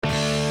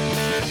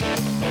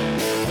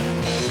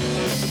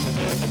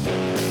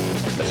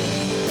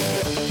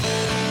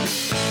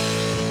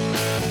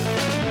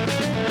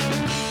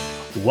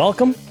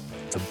Welcome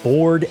to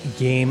Board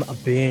Game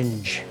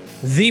Binge,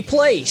 the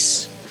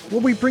place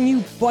where we bring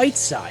you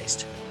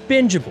bite-sized,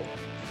 bingeable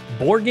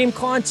board game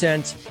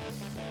content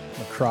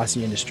across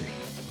the industry.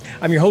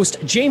 I'm your host,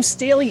 James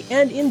Staley,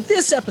 and in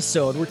this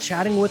episode, we're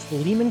chatting with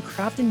Leeman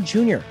Crafton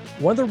Jr.,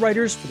 one of the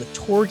writers for the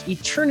Torg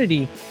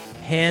Eternity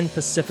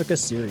Pan-Pacifica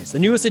series, the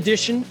newest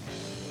edition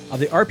of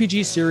the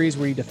RPG series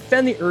where you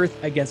defend the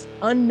Earth against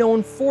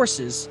unknown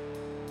forces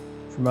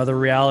from other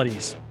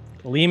realities.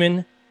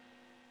 Leeman,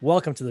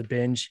 welcome to the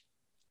binge.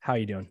 How are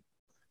you doing?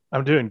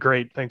 I'm doing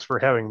great. Thanks for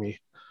having me.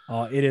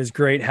 It is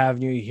great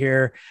having you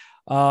here.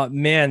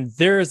 Man,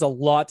 there is a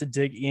lot to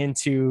dig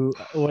into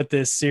with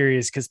this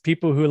series because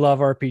people who love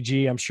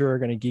RPG, I'm sure, are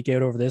going to geek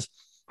out over this.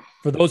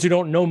 For those who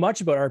don't know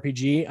much about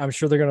RPG, I'm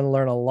sure they're going to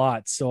learn a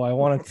lot. So I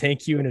want to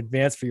thank you in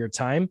advance for your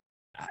time.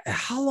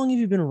 How long have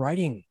you been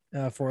writing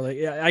for? Like,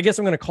 I guess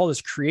I'm going to call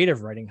this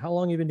creative writing. How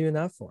long have you been doing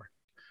that for?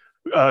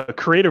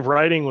 Creative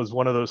writing was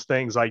one of those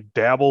things I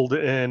dabbled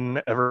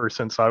in ever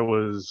since I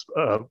was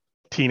a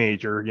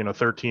teenager,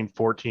 13,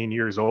 14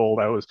 years old.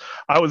 I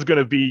was going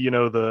to be,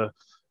 the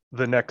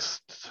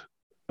next,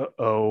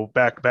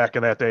 back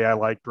in that day, I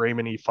liked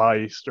Raymond E.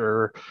 Feist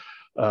or,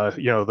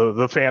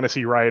 the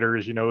fantasy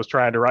writers, was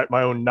trying to write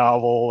my own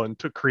novel and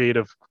took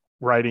creative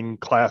writing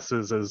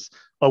classes as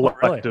electives.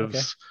 Oh, really? Okay.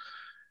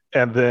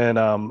 And then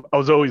I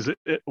was always,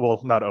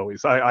 not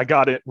always, I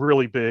got it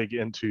really big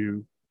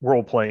into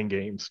role-playing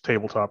games,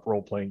 tabletop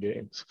role-playing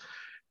games.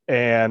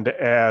 And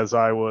as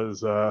I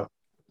was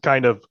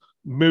kind of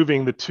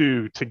moving the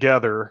two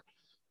together,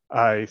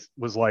 I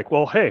was like,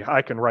 well, hey,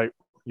 I can write,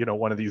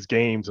 one of these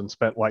games, and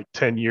spent like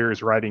 10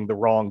 years writing the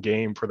wrong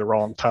game for the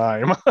wrong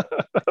time.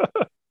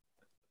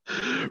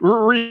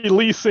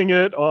 Releasing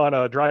it on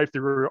a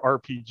drive-through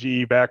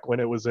RPG back when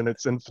it was in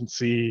its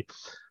infancy,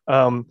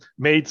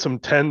 made some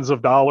tens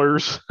of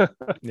dollars.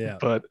 Yeah.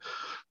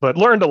 but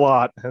learned a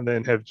lot, and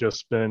then have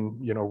just been,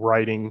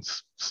 writing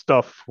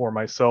stuff for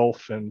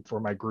myself and for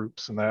my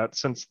groups and that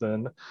since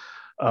then.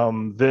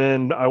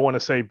 Then I want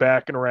to say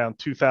back in around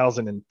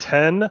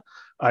 2010,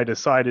 I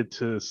decided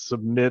to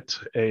submit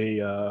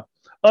a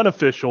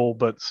unofficial,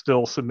 but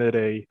still submit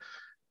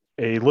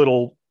a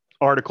little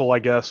article, I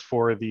guess,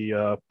 for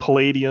the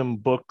Palladium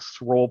Books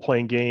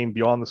role-playing game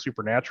Beyond the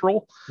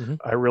Supernatural. Mm-hmm.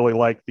 I really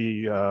like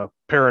the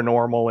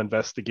paranormal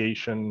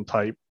investigation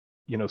type,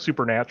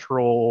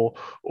 supernatural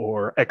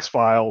or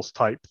X-Files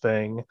type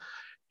thing,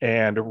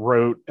 and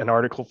wrote an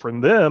article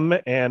from them,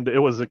 and it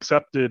was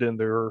accepted in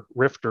their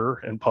Rifter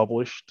and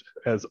published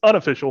as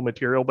unofficial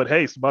material. But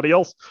hey, somebody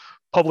else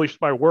published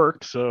my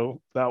work,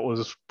 so that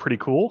was pretty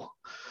cool.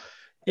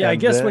 Yeah, And I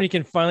guess then, when you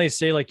can finally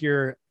say like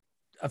you're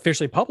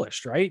officially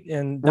published, right?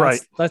 And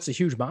that's a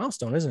huge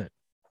milestone, isn't it?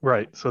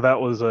 Right. So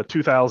that was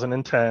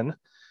 2010.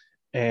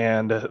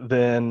 And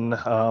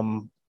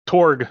then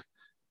Torg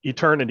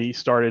Eternity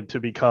started to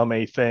become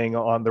a thing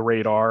on the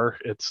radar.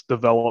 Its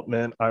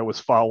development I was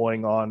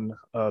following on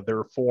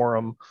their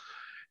forum.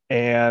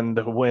 And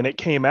when it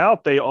came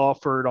out, they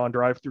offered on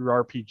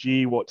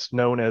DriveThruRPG what's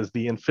known as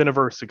the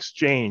Infiniverse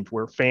Exchange,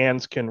 where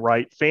fans can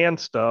write fan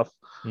stuff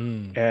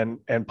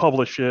and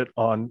publish it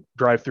on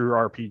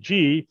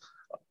DriveThruRPG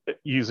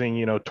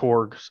using,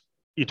 Torg's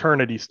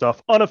Eternity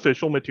stuff,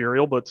 unofficial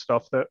material, but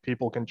stuff that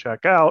people can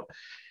check out.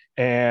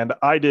 And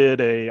I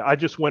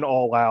just went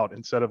all out.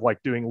 Instead of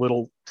like doing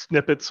little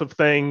snippets of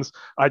things,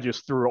 I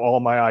just threw all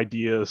my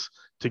ideas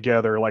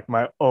together, like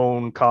my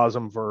own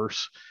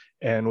Cosmverse,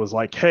 and was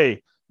like,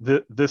 hey,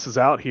 this is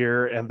out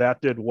here. And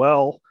that did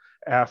well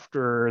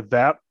after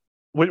that,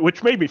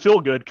 which made me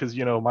feel good because,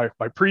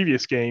 my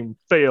previous game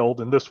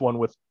failed, and this one,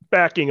 with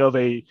backing of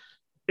a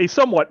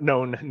somewhat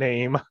known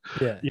name,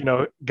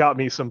 Yeah. Got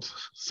me some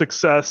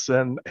success.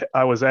 And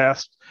I was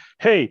asked,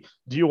 hey,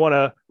 do you want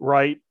to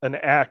write an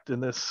act in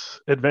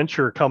this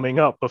adventure coming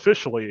up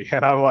officially?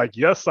 And I'm like,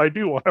 yes, I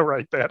do want to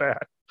write that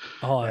act.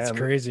 Oh, that's And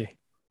crazy.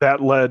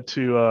 that led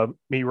to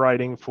me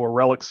writing for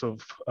Relics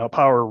of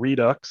Power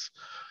Redux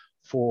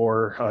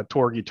for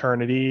Torg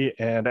Eternity.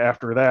 And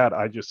after that,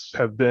 I just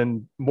have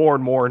been more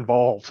and more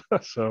involved.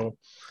 So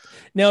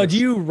Now, do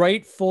you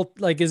write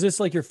is this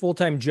like your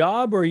full-time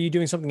job, or are you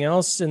doing something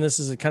else and this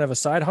is a kind of a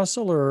side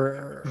hustle,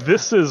 or?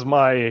 This is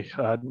my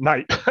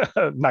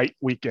night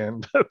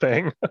weekend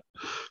thing.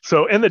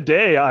 So in the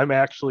day, I'm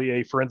actually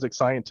a forensic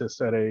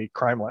scientist at a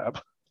crime lab.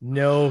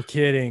 No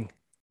kidding.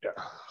 Yeah.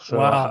 So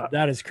Wow,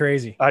 that is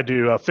crazy. I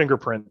do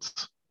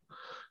fingerprints.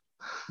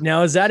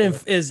 Now,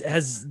 have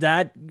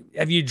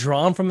you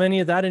drawn from any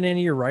of that in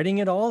any of your writing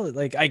at all?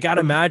 Like, I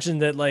gotta imagine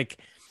that, like,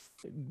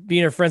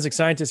 being a forensic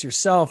scientist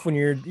yourself, when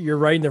you're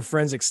writing the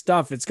forensic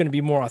stuff, it's going to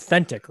be more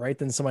authentic, right,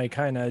 than somebody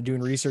kind of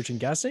doing research and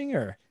guessing.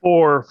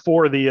 Or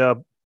for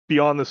the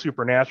Beyond the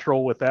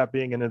Supernatural, with that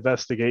being an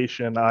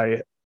investigation,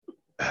 I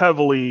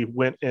heavily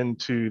went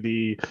into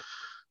the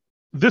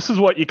this is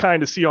what you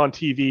kind of see on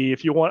TV.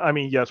 If you want, I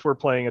mean, yes, we're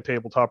playing a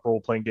tabletop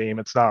role playing game.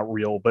 It's not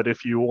real, but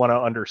if you want to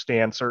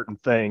understand certain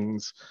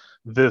things,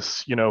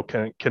 this,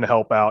 can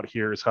help out.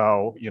 Here's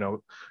how,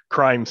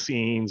 crime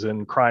scenes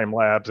and crime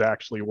labs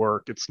actually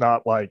work. It's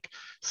not like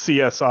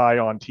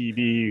CSI on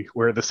TV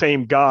where the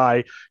same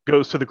guy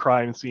goes to the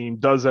crime scene,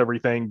 does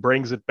everything,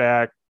 brings it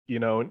back.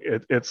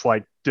 It's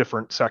like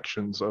different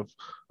sections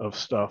of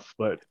stuff,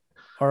 but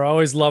Or I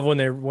always love when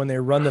they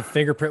run the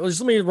fingerprint.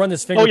 Just let me run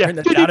this fingerprint in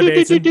the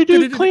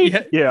database.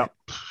 And, yeah.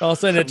 All of a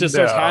sudden it just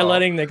starts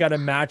highlighting. They got a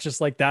match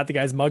just like that. The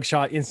guy's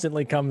mugshot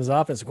instantly comes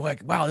up. It's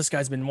like, wow, this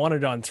guy's been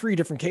wanted on 3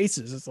 different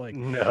cases. It's like,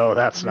 no,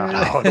 that's not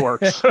how it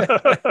works.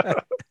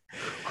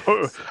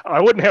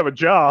 I wouldn't have a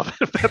job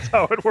if that's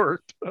how it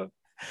worked.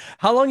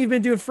 How long have you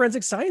been doing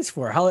forensic science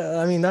for?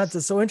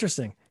 That's so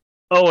interesting.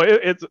 Oh,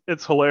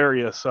 it's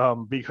hilarious.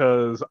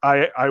 Because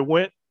I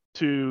went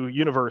to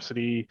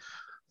university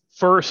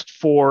first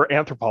for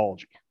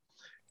anthropology,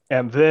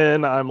 and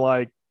then I'm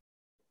like,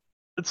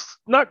 it's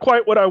not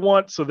quite what I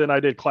want. So then I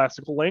did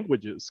classical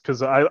languages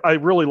because I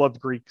really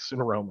loved Greeks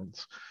and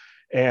Romans,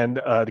 and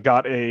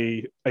got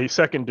a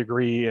second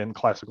degree in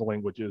classical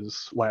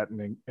languages,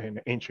 Latin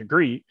and ancient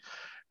Greek.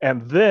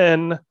 And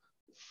then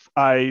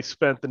I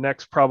spent the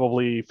next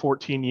probably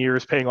 14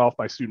 years paying off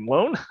my student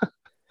loan.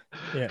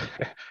 Yeah.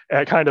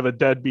 At kind of a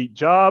deadbeat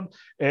job.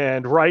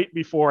 And right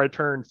before I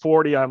turned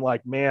 40, I'm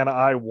like, man,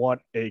 I want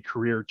a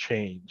career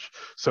change.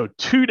 So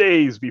 2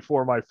 days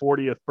before my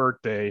 40th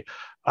birthday,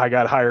 I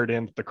got hired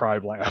into the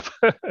crime lab.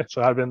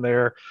 So I've been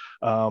there,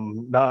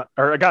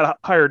 I got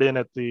hired in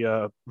at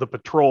the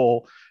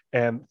patrol,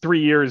 and 3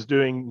 years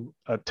doing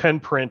a 10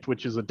 print,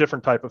 which is a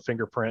different type of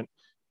fingerprint,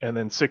 and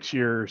then 6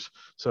 years.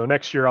 So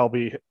next year I'll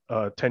be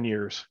 10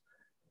 years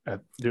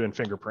at doing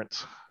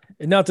fingerprints.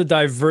 Not to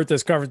divert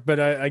this conference, but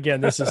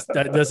again,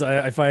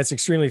 I find it's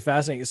extremely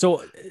fascinating.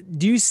 So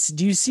do you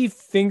see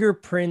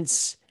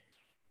fingerprints?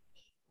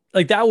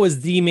 Like that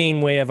was the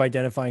main way of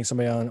identifying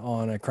somebody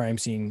on a crime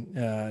scene,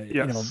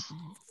 yes.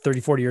 30,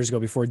 40 years ago,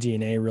 before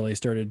DNA really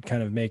started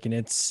kind of making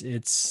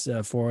its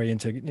foray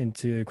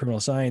into criminal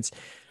science.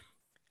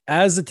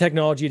 As the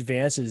technology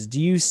advances,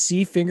 do you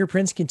see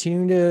fingerprints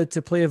continuing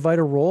to play a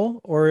vital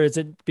role, or has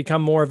it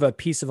become more of a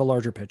piece of a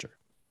larger picture?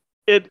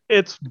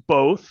 It's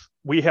both.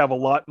 We have a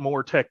lot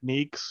more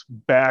techniques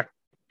back,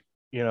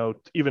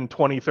 even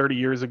 20, 30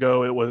 years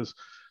ago. It was,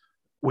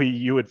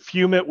 you would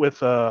fume it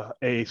with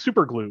a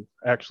super glue,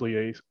 actually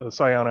a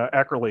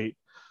cyanoacrylate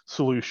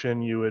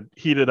solution. You would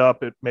heat it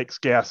up, it makes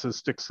gases,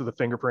 sticks to the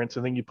fingerprints,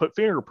 and then you put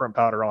fingerprint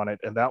powder on it,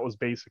 and that was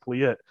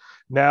basically it.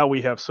 Now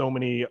we have so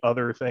many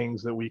other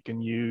things that we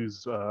can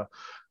use,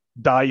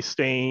 dye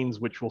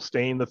stains, which will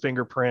stain the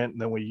fingerprint, and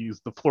then we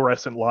use the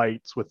fluorescent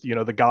lights with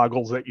the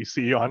goggles that you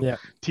see on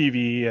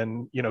TV,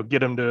 and get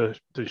them to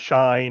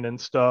shine and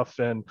stuff.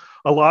 And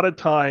a lot of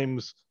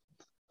times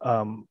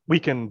we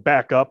can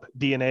back up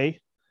DNA,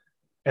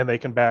 and they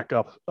can back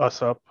up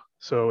us up,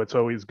 so it's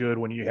always good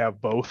when you have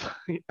both.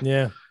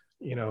 Yeah.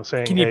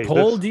 Saying, can you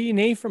pull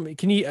DNA from?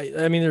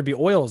 There'd be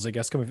oils, I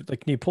guess, coming. Like,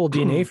 can you pull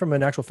DNA from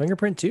an actual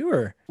fingerprint too,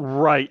 or?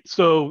 Right.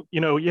 So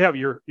you have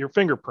your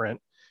fingerprint.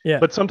 Yeah.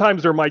 But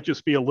sometimes there might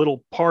just be a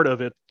little part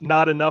of it,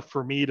 not enough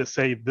for me to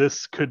say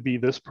this could be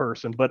this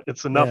person, but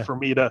it's enough for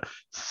me to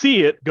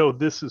see it, go,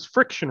 this is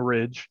friction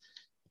ridge,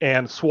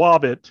 and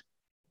swab it,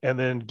 and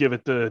then give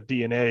it to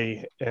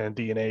DNA, and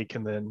DNA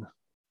can then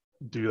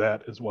do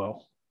that as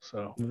well.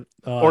 So,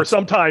 or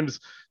sometimes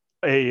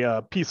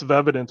a piece of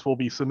evidence will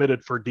be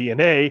submitted for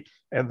DNA,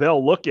 and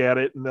they'll look at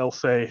it and they'll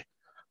say,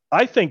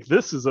 I think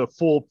this is a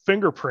full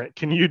fingerprint.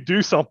 Can you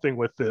do something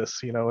with this?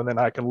 And then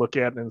I can look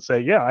at it and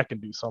say, yeah, I can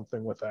do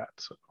something with that.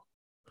 So.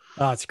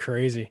 Oh, it's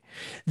crazy.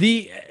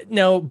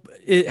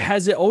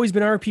 Has it always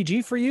been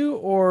RPG for you,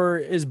 or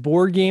is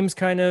board games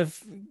kind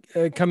of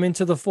come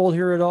into the fold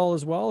here at all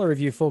as well? Or have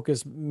you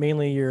focused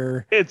mainly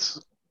it's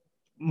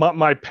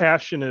my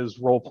passion is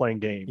role-playing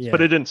games,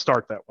 but it didn't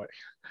start that way.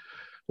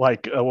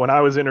 Like when I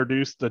was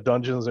introduced to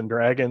Dungeons and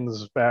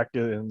Dragons back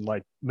in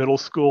like middle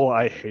school,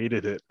 I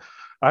hated it.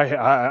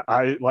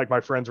 I like, my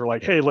friends were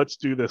like, hey, let's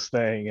do this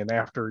thing. And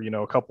after,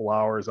 a couple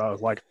hours, I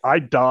was like, I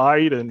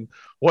died, and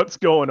what's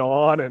going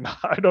on? And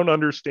I don't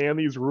understand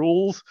these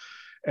rules.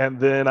 And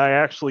then I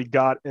actually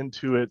got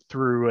into it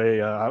through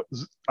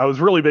I was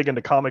really big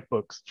into comic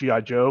books, G.I.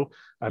 Joe.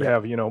 I'd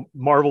have,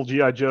 Marvel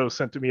G.I. Joe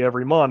sent to me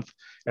every month.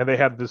 And they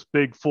had this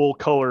big full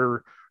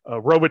color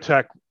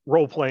Robotech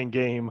role-playing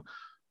game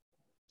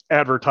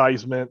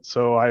advertisement.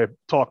 So I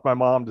talked my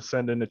mom to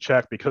send in a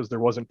check because there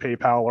wasn't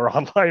PayPal or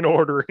online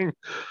ordering,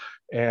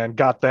 and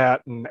got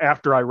that. And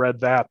after I read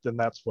that, then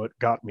that's what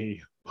got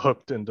me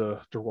hooked into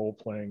role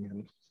playing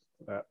and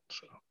that.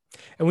 So.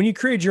 And when you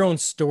created your own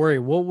story,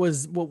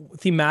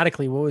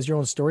 thematically, what was your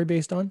own story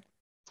based on?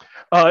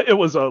 It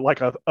was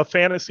a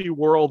fantasy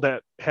world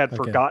that had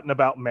forgotten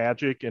about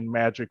magic, and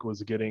magic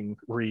was getting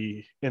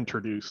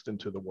reintroduced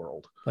into the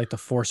world. Like The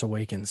Force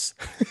Awakens.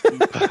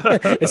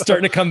 It's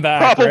starting to come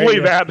back. Probably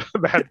right?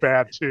 that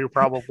bad too,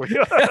 probably.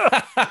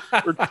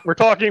 we're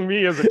talking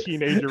me as a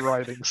teenager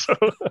writing. So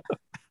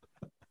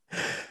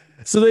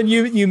So then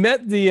you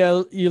met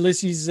the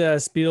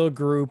Ulysses Spiel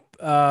group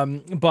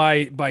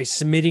by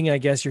submitting, I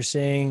guess you're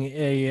saying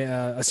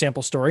a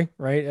sample story,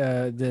 right?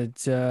 That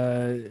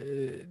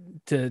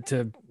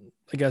to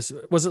I guess,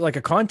 was it like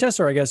a contest,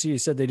 or I guess you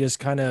said they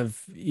just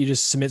you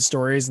just submit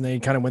stories and they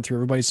kind of went through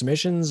everybody's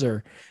submissions,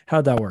 or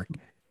how'd that work?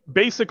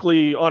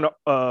 Basically, on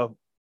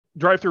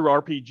Drive Through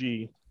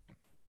RPG,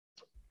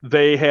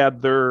 they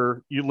had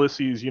their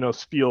Ulysses,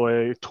 Spiel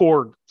a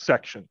Torg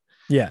section.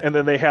 Yeah. And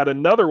then they had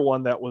another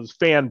one that was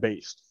fan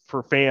based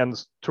for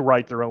fans to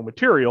write their own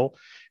material.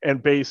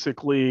 And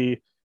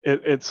basically,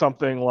 it's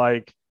something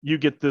like you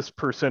get this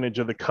percentage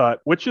of the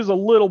cut, which is a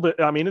little bit,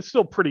 I mean, it's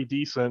still pretty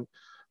decent,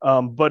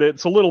 but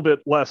it's a little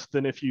bit less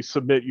than if you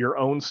submit your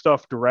own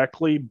stuff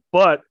directly.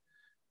 But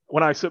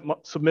when I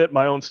submit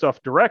my own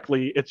stuff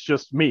directly, it's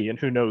just me and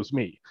who knows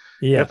me.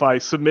 Yeah. If I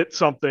submit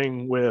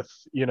something with,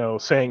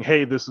 saying,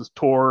 hey, this is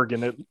Torg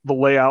and the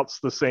layout's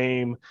the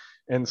same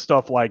and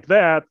stuff like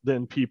that,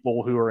 then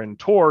people who are in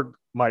Torg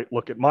might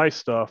look at my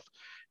stuff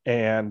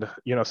and,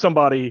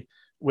 somebody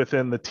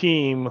within the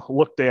team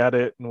looked at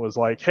it and was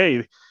like,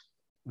 hey,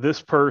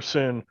 this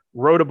person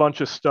wrote a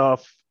bunch of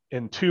stuff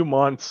in 2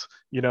 months,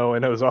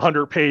 and it was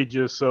 100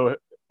 pages. So,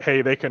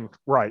 hey, they can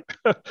write.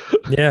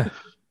 Yeah.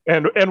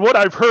 And what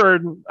I've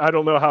heard, I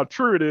don't know how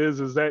true it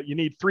is that you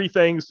need 3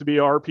 things to be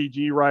an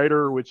RPG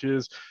writer, which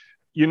is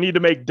you need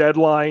to make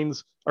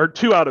deadlines, or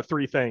 2 out of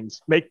 3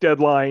 things: make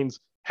deadlines,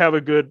 have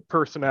a good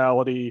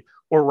personality,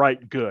 or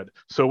write good.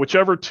 So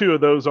whichever 2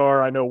 of those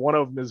are, I know one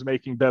of them is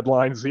making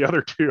deadlines. The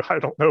other 2, I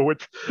don't know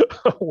which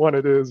one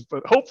it is,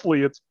 but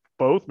hopefully it's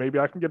both. Maybe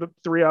I can get a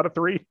 3 out of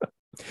 3.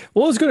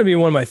 Well, it's going to be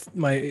one of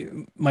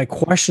my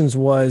questions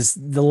was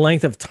the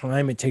length of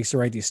time it takes to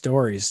write these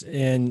stories,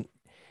 and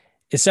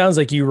it sounds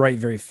like you write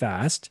very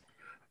fast.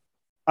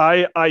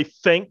 I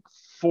think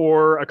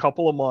for a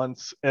couple of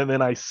months, and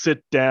then I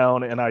sit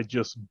down and I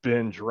just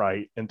binge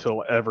write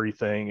until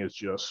everything is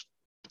just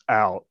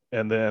out,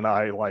 and then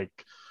I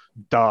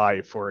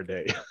die for a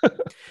day.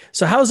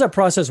 So how does that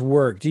process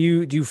work? Do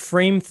you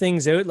frame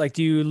things out? Like,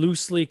 do you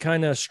loosely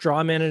kind of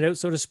straw man it out,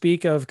 so to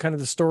speak, of kind of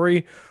the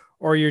story,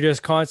 or you're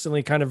just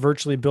constantly kind of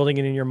virtually building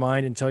it in your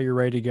mind until you're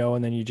ready to go,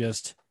 and then you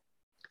just...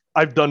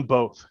 I've done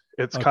both.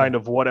 It's Okay. kind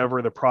of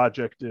whatever the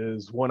project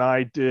is. When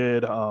I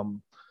did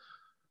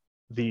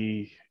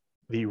the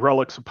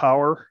Relics of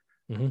Power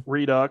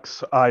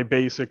Redux, I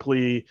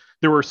basically,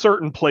 there were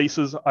certain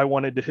places I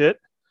wanted to hit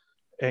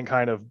and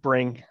kind of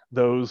bring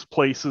those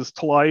places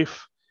to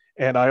life.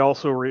 And I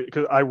also,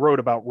 because I wrote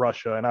about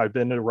Russia, and I've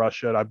been to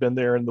Russia, I've been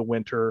there in the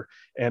winter,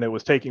 and it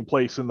was taking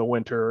place in the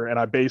winter. And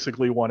I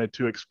basically wanted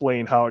to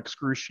explain how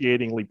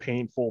excruciatingly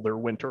painful their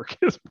winter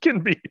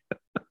can be.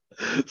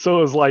 So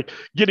it was like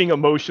getting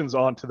emotions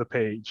onto the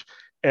page.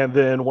 And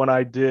then when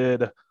I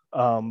did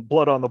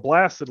Blood on the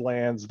Blasted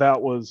Lands,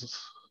 that was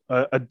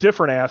a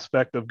different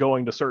aspect of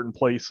going to certain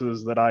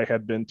places that I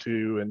had been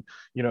to,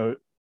 and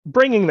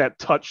bringing that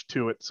touch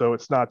to it. So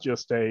it's not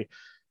just a,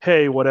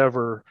 hey,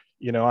 whatever,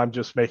 I'm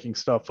just making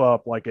stuff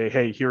up, like a,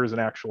 hey, here's an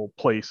actual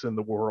place in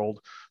the world,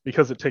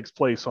 because it takes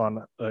place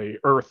on a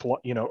Earth,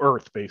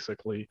 Earth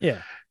basically.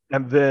 Yeah.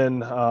 And then,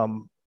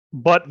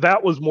 but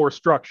that was more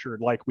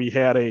structured. Like we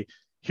had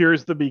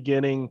here's the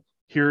beginning,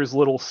 here's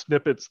little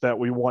snippets that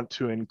we want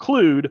to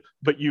include,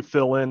 but you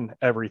fill in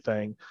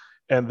everything.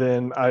 And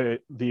then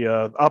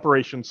the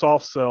Operation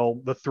Soft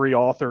Cell, the 3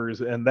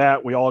 authors, and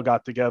that we all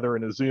got together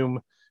in a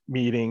Zoom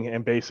meeting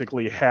and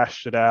basically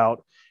hashed it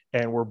out,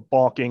 and we're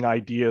bonking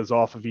ideas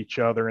off of each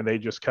other, and they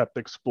just kept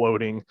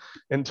exploding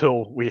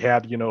until we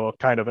had, a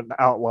kind of an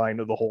outline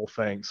of the whole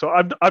thing. So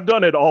I've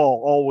done it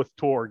all with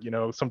Torg.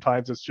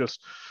 Sometimes it's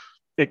just,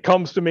 it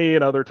comes to me,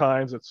 and other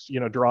times it's,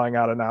 drawing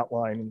out an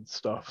outline and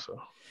stuff.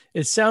 So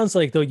it sounds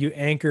like, though, you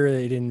anchor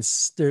it in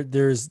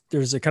there's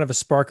a kind of a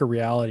spark of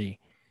reality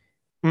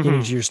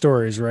into your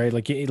stories, right?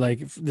 Like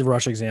the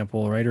Rush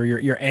example, right? Or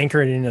you're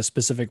anchored in a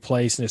specific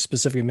place and a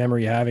specific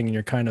memory you're having, and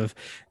you're kind of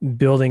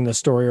building the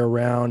story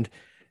around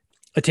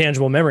a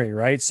tangible memory,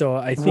 right? So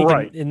I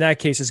think in that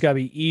case, it's got to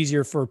be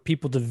easier for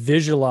people to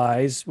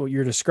visualize what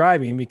you're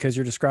describing, because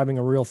you're describing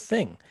a real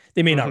thing.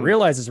 They may not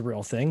realize it's a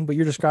real thing, but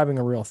you're describing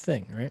a real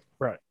thing, right?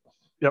 Right.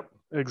 Yep,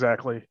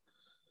 exactly.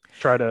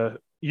 Try to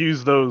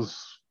use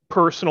those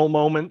personal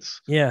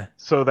moments,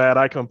 so that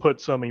I can put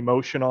some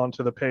emotion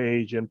onto the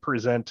page and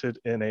present it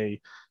in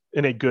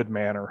a good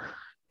manner.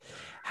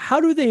 How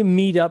do they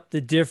meet up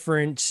the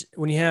different,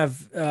 when you have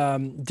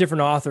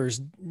different authors,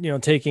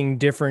 taking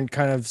different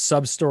kind of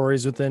sub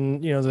stories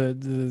within,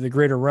 the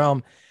greater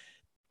realm?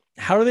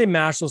 How do they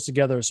mash those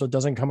together so it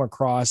doesn't come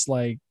across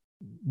like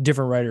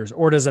different writers,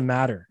 or does it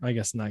matter, I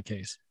guess, in that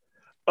case?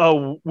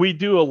 We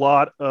do a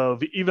lot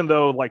of, even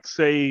though, like,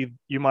 say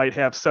you might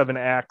have 7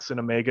 acts in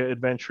a mega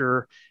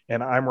adventure,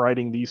 and I'm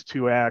writing these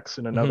 2 acts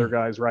and another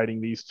guy's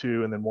writing these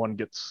 2, and then one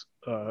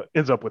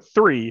ends up with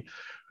 3.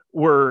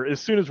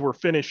 As soon as we're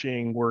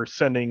finishing, we're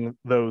sending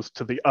those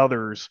to the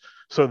others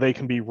so they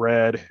can be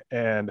read.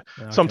 And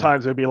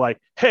sometimes they'd be like,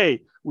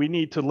 hey, we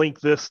need to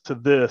link this to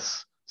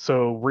this,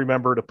 so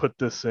remember to put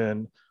this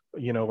in.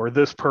 or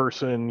this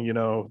person,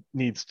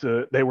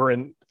 they were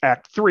in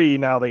act 3,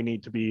 now they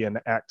need to be in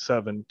act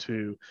 7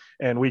 too.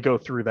 And we go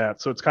through that.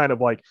 So it's kind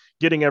of like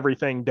getting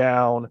everything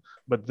down,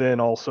 but then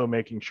also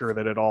making sure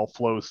that it all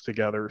flows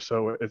together.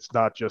 So it's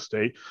not just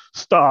a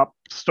stop,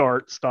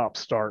 start, stop,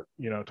 start,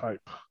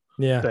 type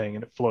thing,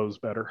 and it flows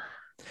better.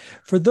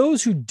 For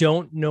those who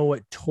don't know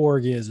what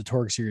Torg is, a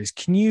Torg series,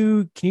 can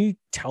you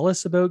tell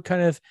us about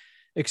kind of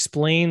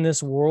explain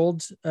this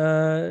world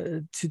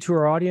to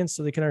our audience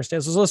so they can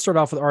understand? So let's start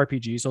off with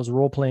RPG. So it's a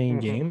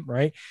role-playing game,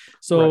 right?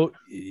 So right.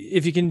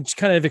 If you can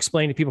kind of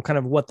explain to people kind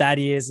of what that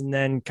is, and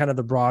then kind of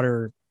the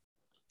broader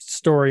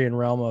story and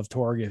realm of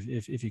Torg,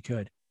 if you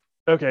could.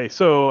 Okay,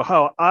 so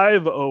how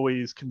I've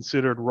always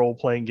considered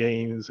role-playing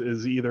games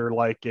is either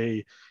like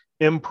a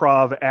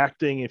improv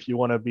acting, if you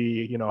want to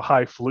be,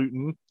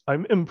 highfalutin,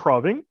 I'm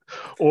improving,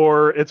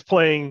 or it's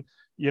playing,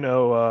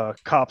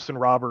 cops and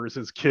robbers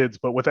as kids,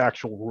 but with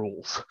actual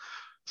rules.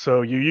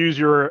 So you use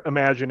your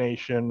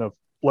imagination of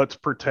let's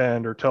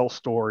pretend or tell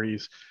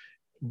stories,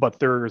 but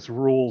there's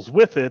rules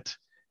with it.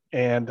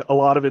 And a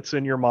lot of it's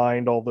in your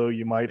mind, although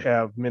you might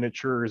have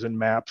miniatures and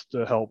maps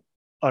to help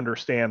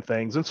understand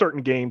things. And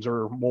certain games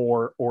are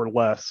more or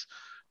less.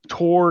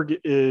 Torg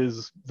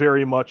is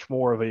very much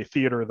more of a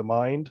theater of the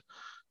mind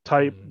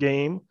type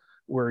game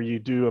where you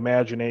do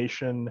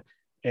imagination,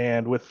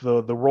 and with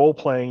the role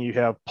playing you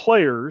have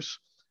players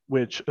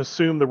which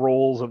assume the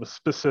roles of a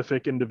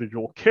specific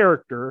individual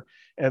character,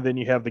 and then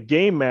you have the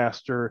game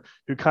master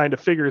who kind of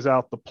figures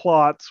out the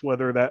plots,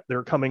 whether that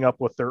they're coming up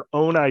with their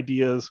own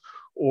ideas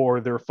or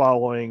they're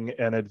following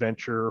an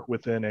adventure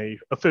within a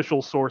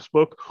official source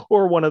book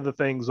or one of the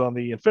things on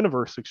the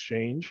Infiniverse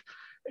exchange,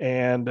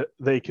 and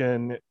they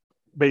can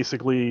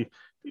basically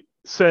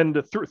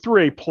send through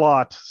a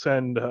plot,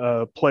 send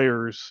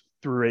players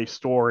through a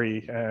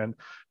story, and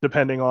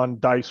depending on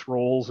dice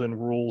rolls and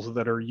rules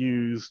that are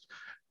used,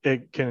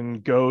 it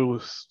can go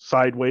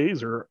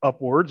sideways or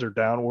upwards or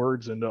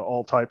downwards into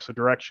all types of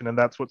direction. And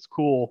that's what's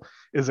cool,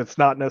 is it's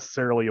not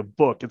necessarily a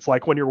book. It's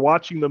like when you're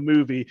watching the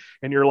movie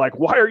and you're like,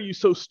 why are you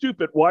so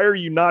stupid? Why are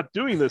you not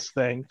doing this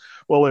thing?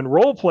 Well, in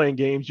role-playing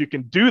games, you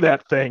can do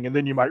that thing, and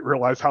then you might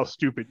realize how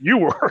stupid you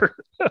were.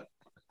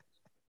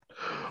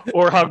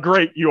 Or how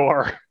great you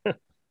are.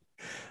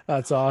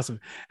 That's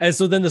awesome. And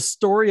so then the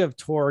story of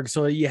Torg,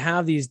 so you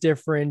have these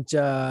different,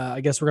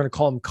 I guess we're going to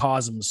call them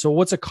cosms. So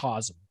what's a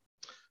cosm?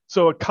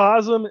 So a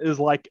cosm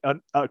is like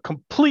a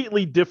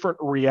completely different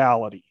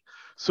reality.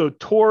 So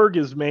Torg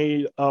is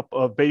made up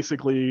of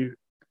basically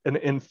an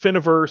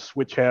Infiniverse,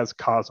 which has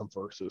cosm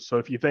verses. So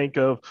if you think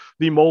of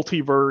the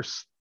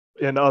multiverse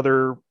and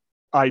other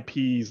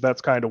IPs,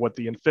 that's kind of what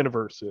the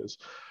Infiniverse is.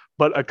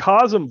 But a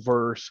cosm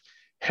verse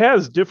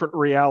has different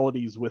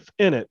realities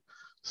within it.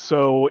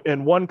 So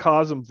in one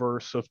cosm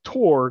verse of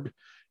Torg,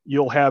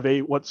 you'll have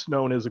what's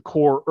known as a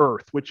core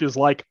Earth, which is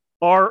like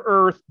our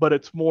Earth, but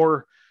it's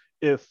more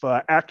if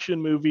action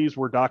movies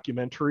were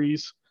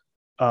documentaries,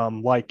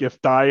 like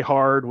if Die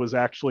Hard was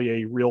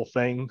actually a real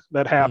thing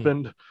that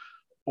happened,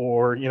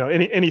 or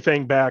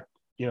anything back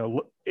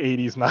 80s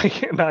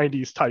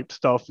 90s type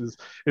stuff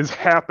is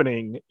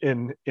happening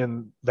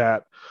in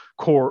that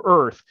core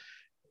Earth.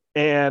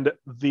 And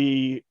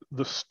the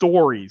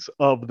stories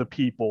of the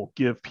people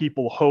give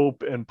people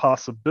hope and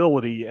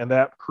possibility, and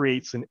that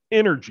creates an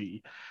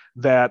energy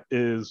that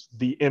is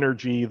the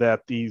energy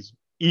that these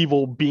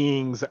evil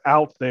beings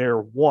out there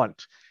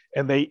want.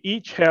 And they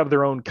each have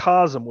their own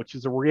cosm, which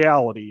is a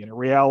reality, and a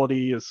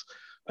reality is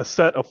a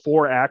set of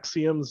 4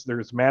 axioms.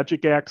 There's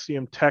magic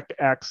axiom, tech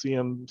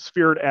axiom,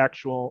 spirit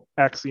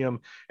axiom,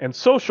 and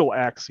social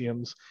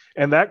axioms,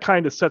 and that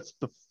kind of sets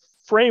the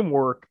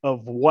framework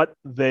of what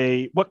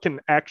can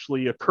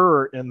actually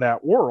occur in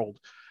that world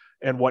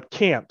and what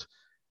can't.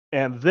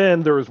 And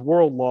then there's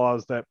world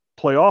laws that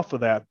play off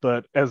of that.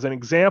 But as an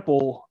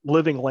example,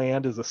 Living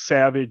Land is a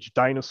savage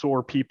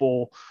dinosaur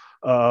people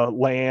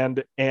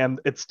land, and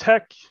its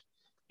tech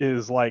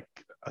is like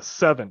a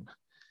 7,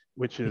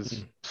 which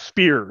is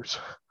spears.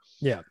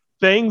 Yeah.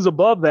 Things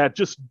above that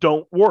just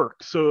don't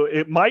work. So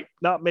it might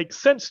not make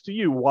sense to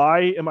you.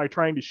 Why am I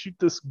trying to shoot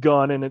this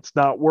gun and it's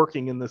not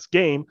working in this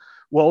game?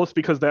 Well, it's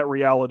because that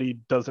reality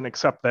doesn't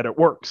accept that it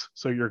works.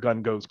 So your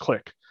gun goes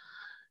click.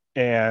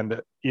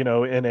 And,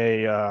 in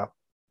a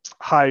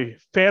high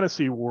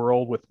fantasy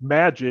world with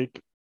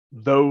magic,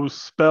 those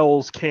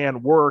spells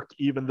can work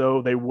even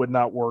though they would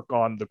not work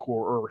on the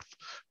core Earth,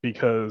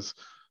 because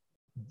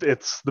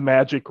it's the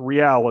magic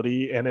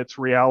reality, and its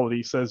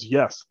reality says,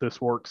 yes,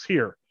 this works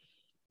here.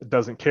 It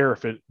doesn't care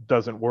if it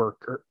doesn't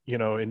work, or,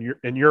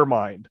 in your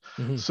mind.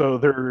 So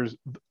there's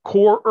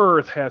core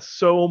Earth has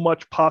so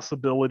much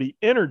possibility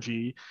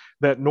energy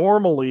that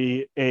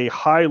normally a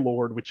High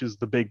Lord, which is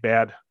the big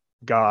bad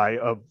guy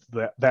of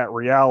that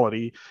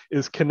reality,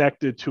 is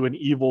connected to an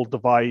evil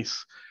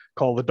device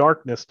called the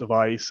Darkness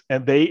device,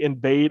 and they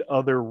invade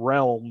other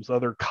realms,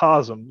 other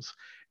cosms,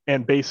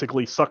 and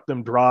basically suck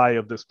them dry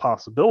of this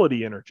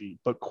possibility energy.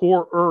 But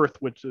core Earth,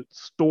 which is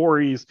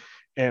stories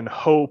and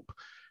hope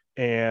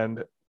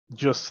and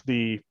just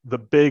the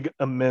big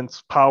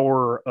immense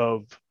power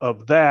of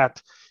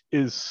that,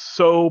 is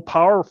so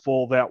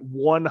powerful that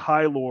one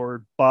High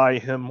Lord by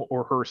him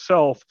or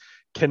herself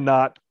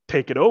cannot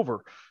take it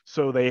over.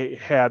 So they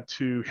had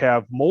to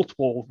have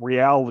multiple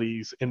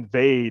realities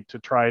invade to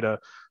try to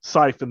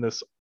siphon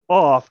this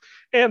off.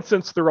 And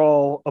since they're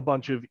all a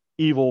bunch of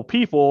evil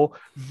people,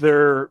 they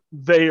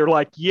are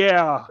like,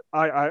 yeah,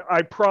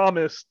 I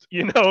promised,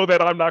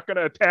 that I'm not going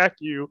to attack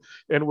you,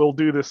 and we'll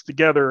do this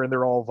together. And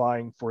they're all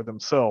vying for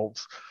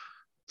themselves.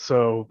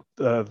 So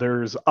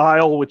there's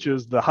Isle, which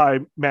is the high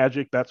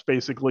magic. That's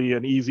basically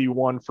an easy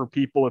one for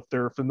people if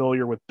they're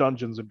familiar with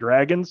Dungeons and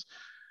Dragons.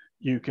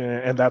 You can,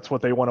 and that's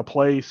what they want to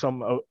play,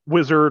 some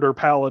wizard or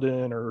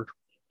paladin or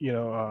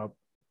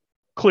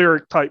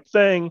cleric type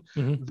thing.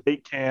 Mm-hmm. They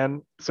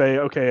can say,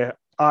 okay,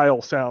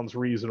 Isle sounds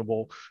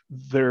reasonable.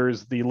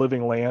 There's the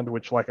Living Land,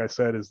 which, like I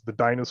said, is the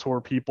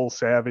dinosaur people,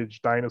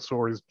 savage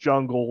dinosaurs,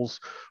 jungles,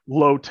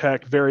 low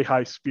tech, very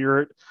high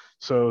spirit.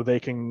 So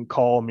they can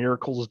call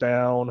miracles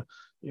down,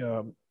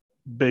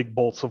 big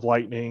bolts of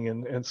lightning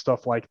and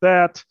stuff like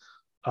that.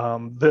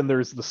 Then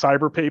there's the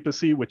cyber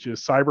papacy, which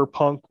is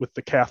cyberpunk with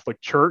the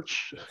Catholic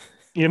Church,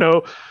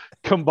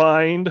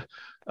 combined.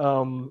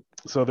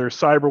 So there's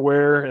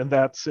cyberware, and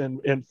that's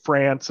in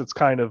France. It's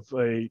kind of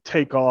a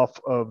takeoff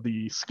of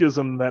the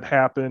schism that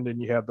happened,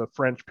 and you have the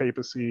French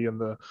papacy and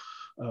the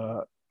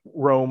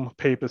Rome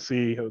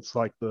papacy. It's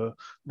like the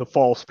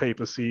false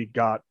papacy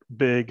got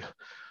big.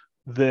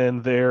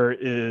 Then there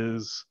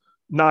is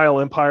Nile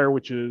Empire,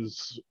 which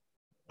is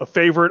a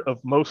favorite of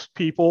most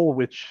people,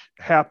 which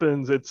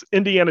happens. It's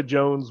Indiana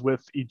Jones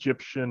with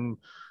Egyptian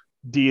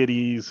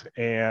deities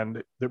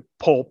and the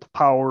pulp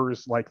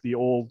powers, like the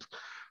old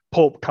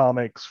pulp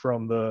comics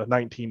from the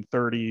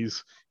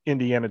 1930s.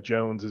 Indiana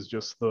Jones is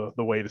just the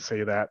way to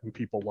say that, and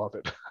people love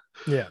it.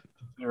 Yeah.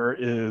 There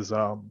is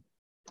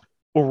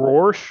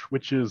Aurorsh,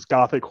 which is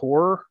Gothic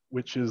horror,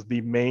 which is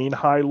the main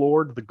High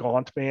Lord, the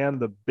Gaunt Man,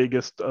 the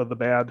biggest of the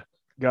bad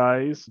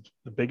guys,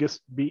 the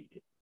biggest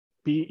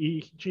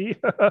BEG.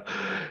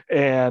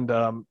 And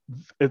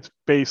it's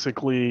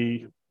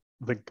basically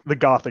the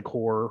Gothic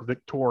horror,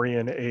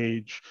 Victorian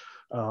age,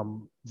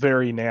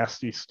 very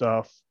nasty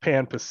stuff.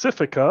 Pan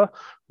Pacifica,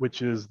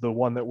 which is the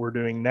one that we're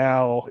doing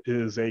now,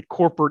 is a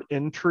corporate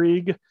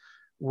intrigue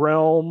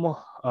realm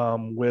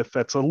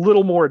that's a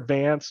little more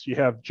advanced. You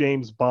have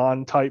James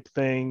Bond type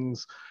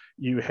things.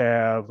 You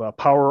have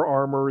power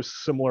armors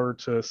similar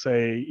to,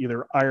 say,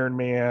 either Iron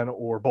Man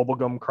or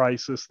Bubblegum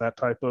Crisis, that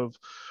type of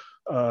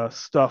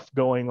stuff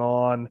going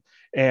on.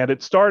 And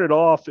it started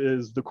off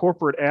as the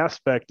corporate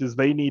aspect is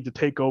they need to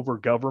take over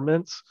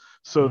governments.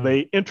 So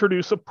they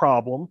introduce a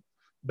problem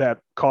that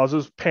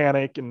causes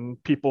panic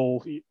and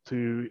people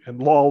and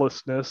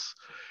lawlessness.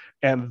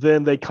 And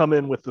then they come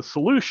in with the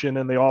solution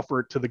and they offer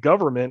it to the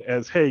government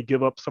as, hey,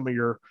 give up some of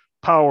your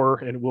power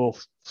and we'll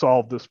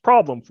solve this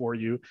problem for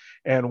you.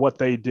 And what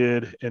they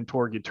did in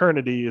Torg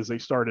Eternity is they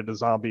started a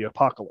zombie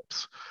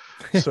apocalypse.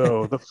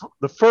 So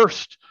the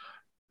first,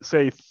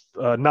 say,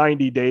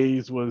 90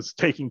 days was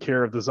taking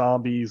care of the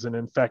zombies and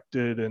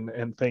infected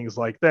and things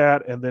like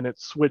that. And then it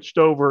switched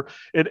over.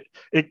 It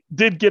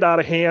did get out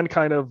of hand,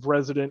 kind of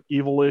Resident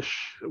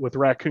Evil-ish with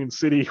Raccoon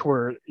City,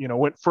 where,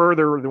 went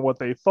further than what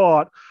they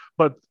thought.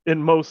 But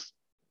in most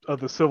of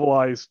the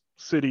civilized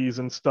cities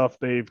and stuff,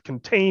 they've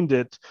contained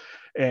it.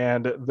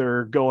 And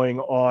they're going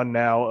on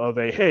now of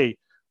hey,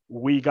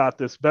 we got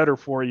this better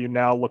for you.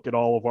 Now look at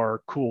all of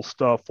our cool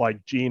stuff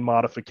like gene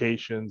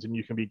modifications, and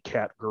you can be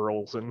cat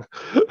girls and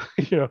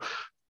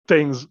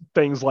things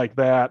like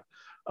that.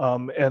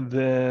 And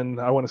then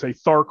I want to say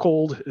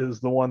Tharkold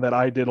is the one that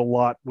I did a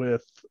lot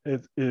with.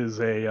 It is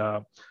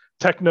a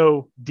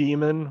techno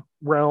demon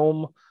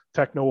realm,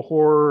 techno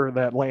horror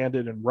that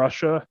landed in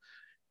Russia,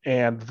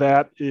 and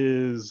that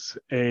is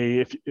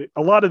a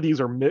lot of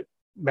these are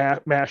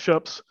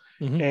mashups.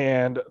 Mm-hmm.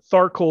 And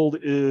Tharkold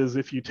is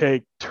if you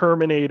take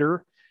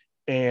Terminator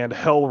and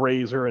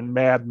Hellraiser and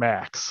Mad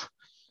Max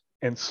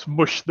and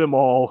smush them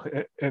all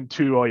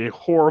into a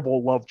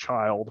horrible love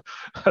child,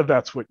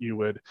 that's what you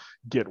would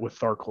get with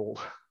Tharkold.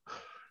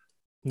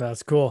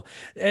 That's cool.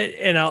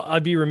 And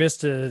I'd be remiss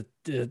to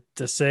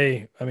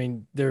say, I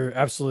mean, they're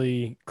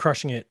absolutely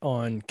crushing it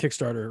on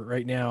Kickstarter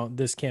right now,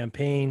 this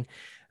campaign.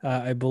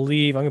 I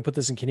believe, I'm going to put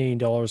this in Canadian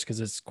dollars because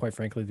it's quite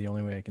frankly the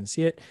only way I can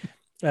see it.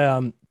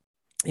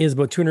 Is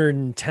about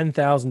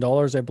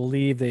 $210,000. I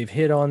believe they've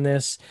hit on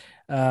this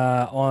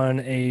on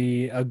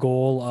a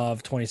goal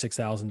of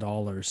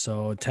 $26,000.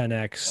 So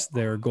 10x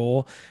their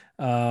goal.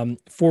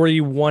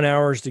 41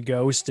 hours to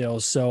go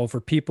still. So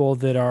for people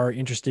that are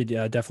interested,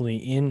 definitely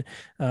in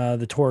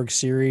the Torg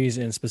series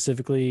and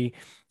specifically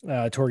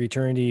Torg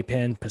Eternity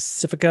Pan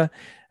Pacifica,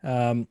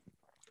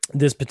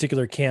 this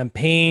particular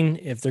campaign,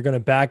 if they're going to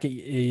back it,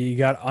 you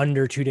got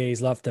under 2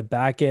 days left to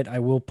back it. I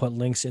will put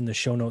links in the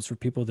show notes for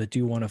people that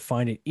do want to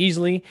find it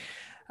easily.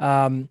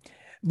 But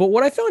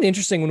what I found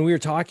interesting when we were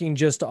talking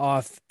just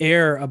off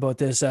air about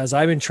this, as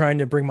I've been trying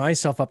to bring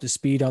myself up to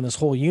speed on this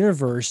whole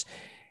universe,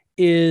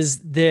 is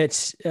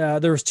that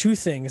there was two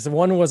things.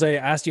 One was I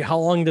asked you, how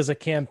long does a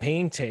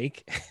campaign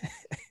take?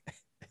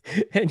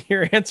 And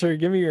your answer,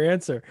 give me your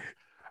answer.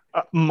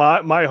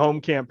 My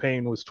home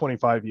campaign was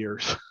 25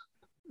 years.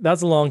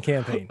 That's a long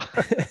campaign.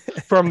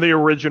 From the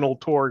original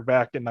Torg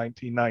back in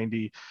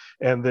 1990,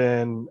 and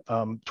then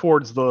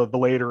towards the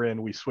later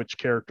end, we switched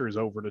characters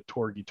over to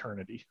Torg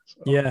Eternity.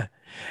 So. Yeah,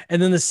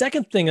 and then the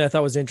second thing I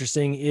thought was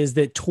interesting is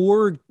that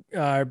Torg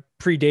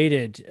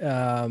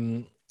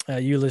predated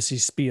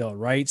Ulysses Spiel,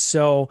 right?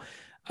 So,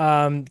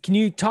 can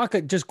you talk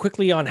just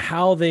quickly on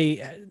how they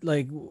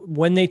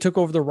when they took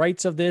over the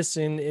rights of this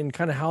and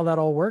kind of how that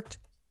all worked?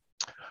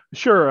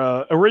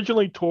 Sure.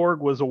 Originally, Torg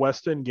was a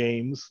West End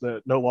Games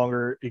that no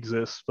longer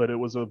exists, but it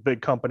was a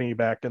big company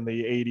back in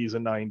the 80s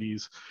and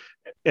 90s.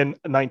 In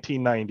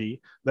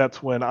 1990,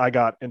 that's when I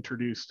got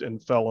introduced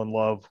and fell in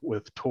love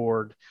with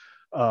Torg.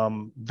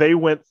 They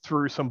went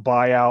through some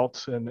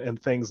buyouts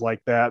and things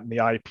like that, and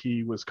the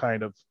IP was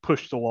kind of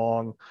pushed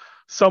along.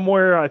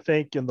 Somewhere, I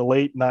think, in the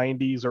late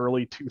 90s,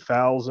 early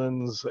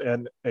 2000s,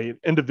 and an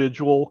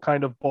individual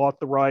kind of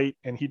bought the right,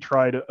 and he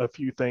tried a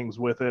few things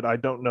with it. I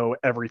don't know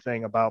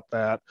everything about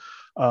that.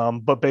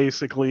 But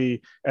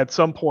basically, at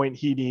some point,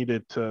 he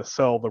needed to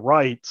sell the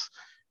rights,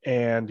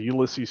 and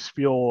Ulysses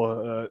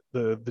Spiel,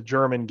 the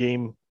German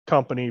game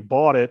company,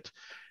 bought it.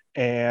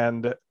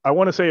 And I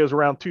want to say it was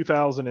around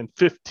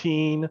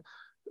 2015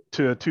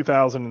 to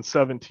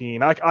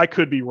 2017. I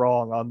could be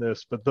wrong on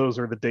this, but those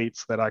are the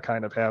dates that I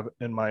kind of have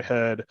in my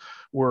head,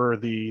 were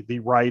the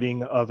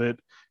writing of it,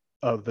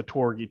 of the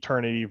Torg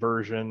Eternity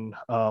version.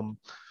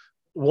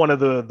 One of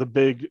the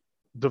big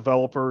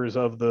developers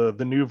of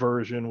the new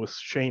version was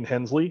Shane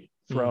Hensley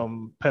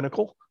from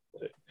Pinnacle.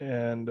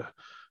 And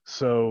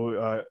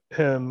so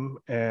him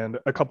and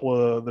a couple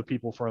of the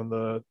people from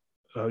the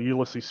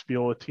Ulysses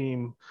Spiel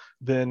team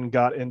then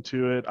got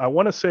into it. I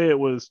want to say it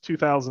was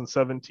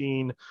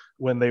 2017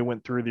 when they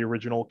went through the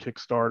original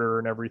Kickstarter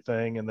and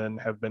everything, and then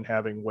have been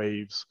having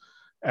waves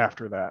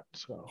after that.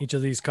 So each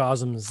of these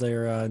cosms,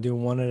 they're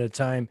doing one at a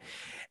time.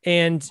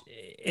 And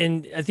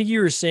I think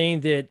you were saying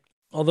that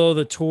although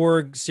the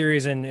Torg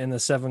series and the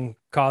 7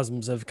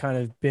 cosms have kind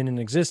of been in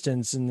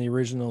existence in the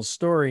original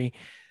story,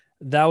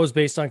 that was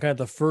based on kind of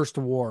the first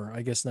war,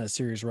 I guess, in that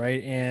series,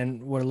 right?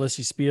 And what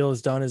Ulysses Spiel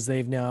has done is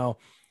they've now,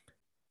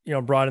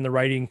 brought in the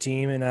writing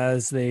team, and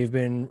as they've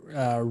been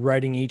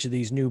writing each of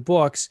these new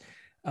books,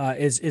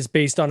 is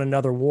based on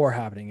another war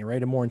happening,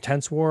 right? A more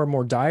intense war,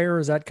 more dire.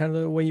 Is that kind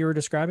of the way you were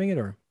describing it,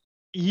 or?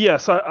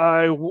 Yes,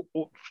 I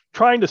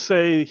trying to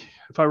say,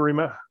 if I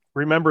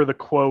remember the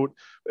quote,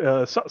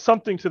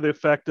 something to the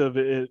effect of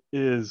it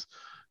is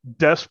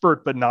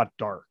desperate but not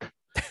dark.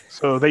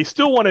 So they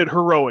still wanted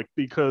heroic,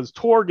 because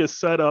Torg is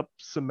set up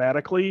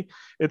thematically.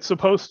 It's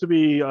supposed to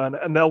be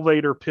an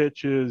elevator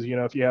pitch is,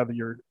 if you have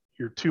your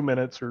 2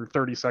 minutes or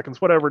 30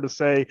 seconds, whatever to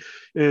say,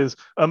 is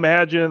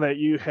imagine that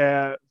you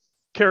have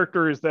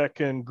characters that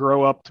can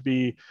grow up to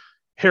be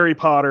Harry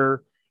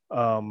Potter.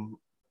 I'm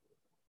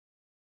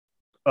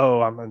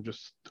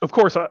just, of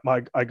course,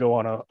 I go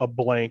on a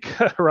blank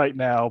right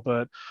now,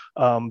 but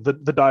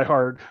the Die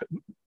Hard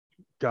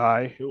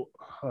guy who,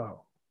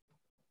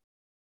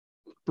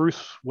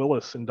 Bruce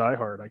Willis in Die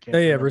Hard. I can't. Oh,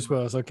 yeah, Bruce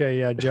Willis. Okay,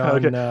 yeah,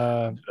 John.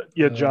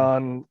 Okay.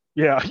 John.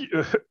 Yeah.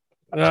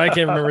 No, I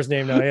can't remember his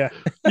name now. Yeah.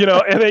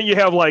 And then you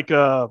have like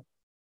the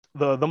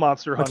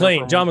Monster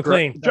Hunter. John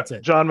McClane. That's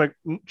it. John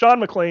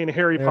McClane,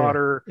 Harry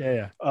Potter.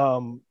 Yeah.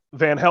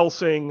 Van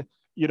Helsing.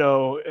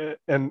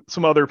 And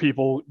some other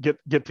people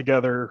get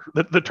together.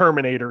 The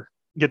Terminator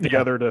get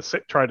together to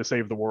try to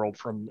save the world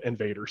from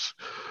invaders.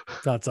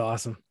 That's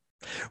awesome.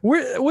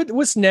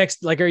 What's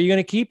next? Like, are you going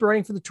to keep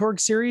writing for the Torg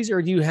series,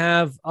 or do you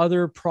have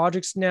other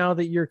projects now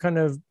that you're kind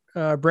of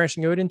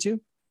branching out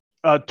into?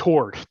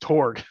 Torg,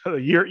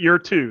 year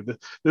 2.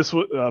 This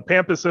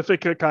Pan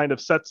Pacifica kind of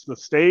sets the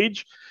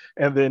stage,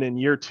 and then in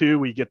year 2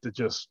 we get to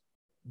just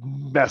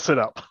mess it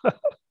up.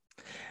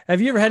 Have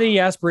you ever had any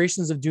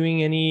aspirations of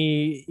doing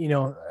any?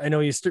 I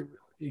know you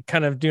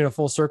kind of doing a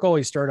full circle.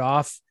 You start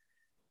off,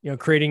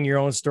 creating your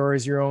own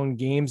stories, your own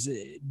games.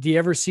 Do you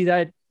ever see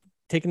that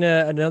taking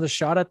another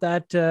shot at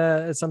that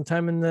at some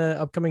time in the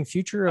upcoming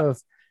future?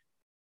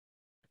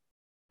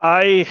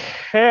 I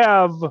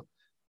have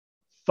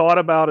thought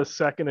about a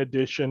second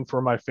edition for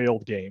my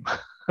failed game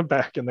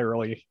back in the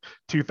early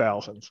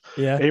 2000s.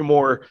 Yeah. A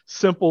more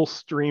simple,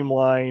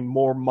 streamlined,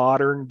 more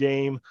modern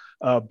game.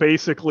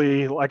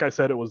 Basically, like I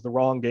said, it was the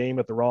wrong game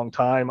at the wrong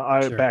time.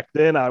 Sure. Back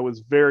then, I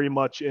was very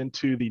much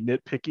into the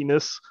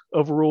nitpickiness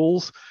of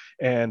rules,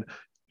 and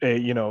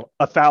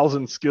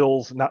 1,000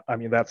 skills.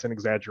 That's an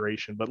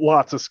exaggeration, but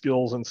lots of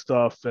skills and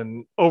stuff.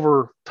 And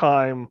over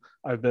time,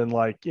 I've been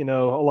like, a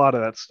lot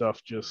of that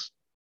stuff just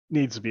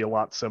needs to be a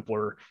lot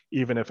simpler,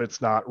 even if it's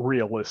not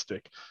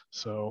realistic.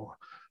 So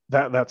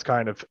that's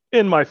kind of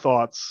in my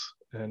thoughts,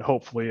 and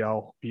hopefully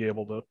I'll be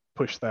able to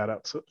push that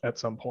at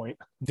some point.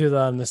 Do that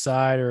on the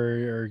side,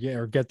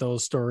 or get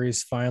those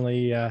stories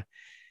finally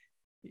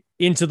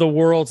into the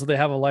world so they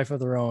have a life of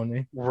their own.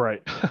 Eh?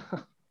 Right.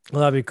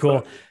 Well, that'd be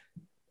cool.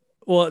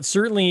 Well,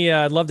 certainly,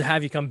 I'd love to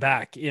have you come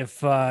back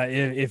if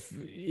either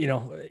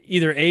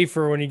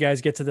for when you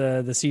guys get to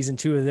the season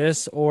 2 of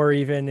this, or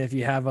even if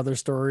you have other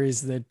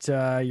stories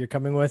that you're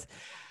coming with.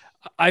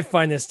 I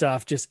find this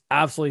stuff just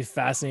absolutely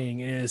fascinating.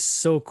 It is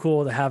so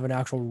cool to have an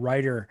actual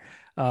writer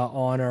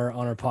on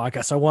our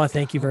podcast. So I want to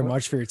thank you very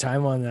much for your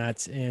time on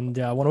that, and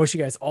I want to wish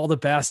you guys all the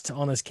best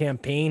on this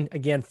campaign.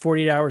 Again,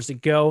 48 hours to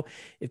go.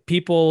 If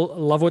people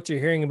love what they're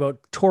hearing about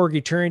Torg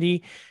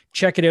Eternity,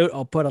 check it out.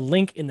 I'll put a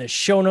link in the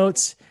show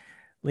notes.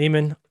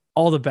 Leeman,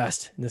 all the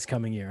best in this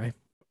coming year. Right?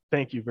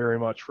 Thank you very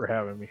much for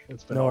having me.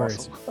 It's been no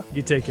awesome. worries.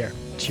 You take care.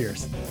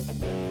 Cheers.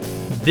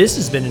 This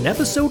has been an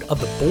episode of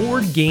the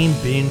Board Game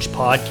Binge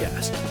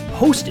podcast,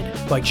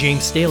 hosted by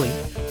James Staley,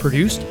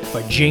 produced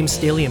by James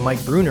Staley and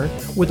Mike Bruner,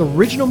 with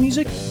original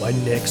music by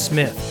Nick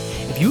Smith.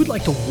 If you would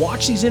like to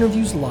watch these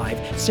interviews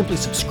live, simply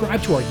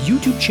subscribe to our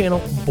YouTube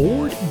channel,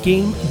 Board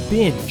Game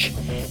Binge,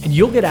 and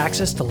you'll get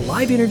access to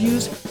live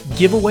interviews,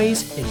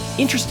 giveaways, and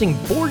interesting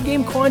board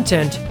game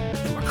content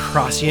from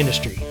across the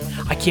industry.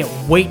 I can't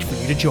wait for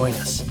you to join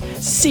us.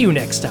 See you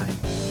next time.